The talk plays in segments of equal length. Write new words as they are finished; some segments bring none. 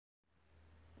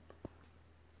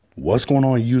What's going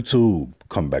on YouTube?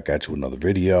 Coming back at you with another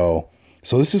video.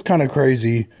 So this is kind of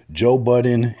crazy. Joe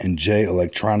Budden and Jay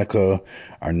Electronica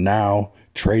are now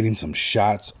trading some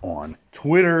shots on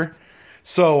Twitter.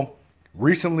 So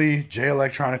recently, Jay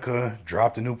Electronica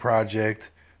dropped a new project.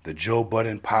 The Joe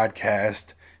Budden podcast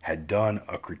had done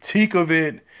a critique of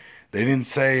it. They didn't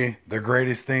say the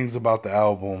greatest things about the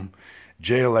album.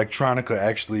 Jay Electronica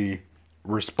actually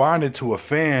responded to a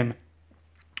fan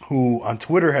who on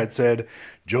Twitter had said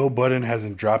Joe Budden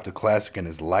hasn't dropped a classic in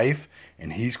his life,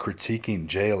 and he's critiquing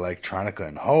Jay Electronica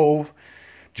and Hove.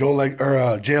 Jay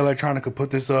Electronica put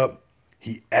this up.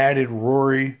 He added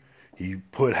Rory. He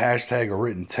put hashtag a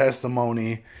written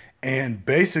testimony, and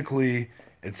basically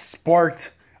it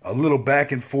sparked a little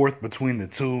back and forth between the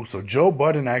two. So Joe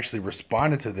Budden actually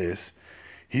responded to this.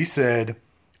 He said,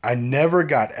 "I never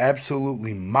got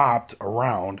absolutely mopped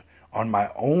around on my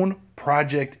own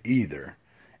project either.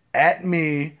 At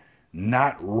me,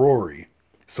 not Rory."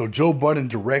 So Joe Budden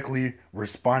directly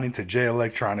responding to Jay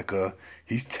Electronica.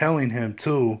 He's telling him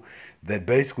too that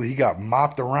basically he got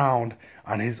mopped around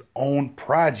on his own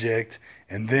project,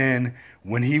 and then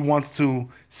when he wants to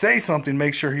say something,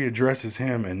 make sure he addresses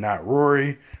him and not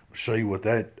Rory. I'll show you what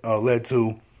that led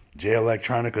to. Jay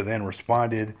Electronica then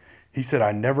responded. He said,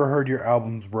 "I never heard your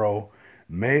albums, bro.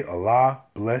 May Allah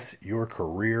bless your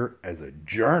career as a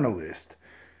journalist."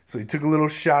 So he took a little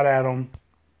shot at him.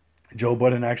 Joe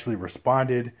Budden actually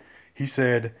responded. He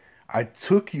said, "I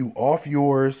took you off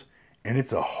yours, and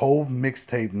it's a whole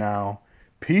mixtape now.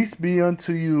 Peace be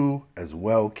unto you as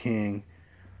well, King."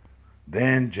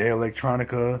 Then Jay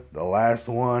Electronica, the last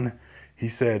one, he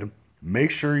said,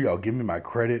 "Make sure y'all give me my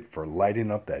credit for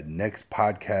lighting up that next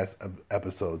podcast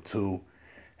episode too.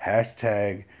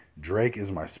 Hashtag Drake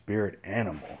is my spirit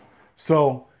animal."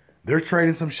 So they're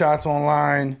trading some shots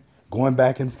online, going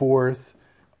back and forth.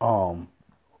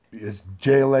 It's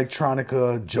Jay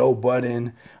Electronica, Joe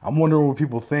Budden. I'm wondering what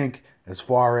people think as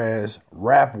far as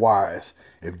rap wise.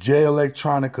 If Jay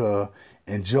Electronica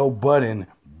and Joe Budden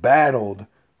battled,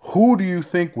 who do you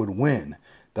think would win?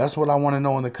 That's what I want to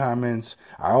know in the comments.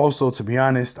 I also, to be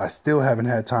honest, I still haven't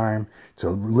had time to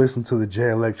listen to the Jay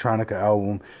Electronica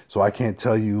album, so I can't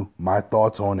tell you my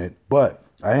thoughts on it. But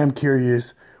I am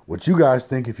curious what you guys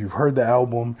think. If you've heard the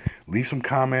album, leave some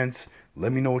comments.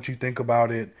 Let me know what you think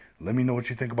about it. Let me know what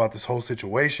you think about this whole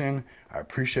situation. I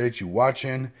appreciate you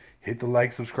watching. Hit the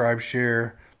like, subscribe,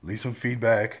 share. Leave some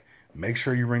feedback. Make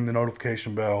sure you ring the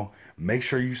notification bell. Make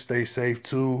sure you stay safe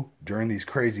too during these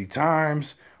crazy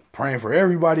times. Praying for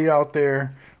everybody out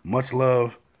there. Much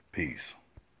love. Peace.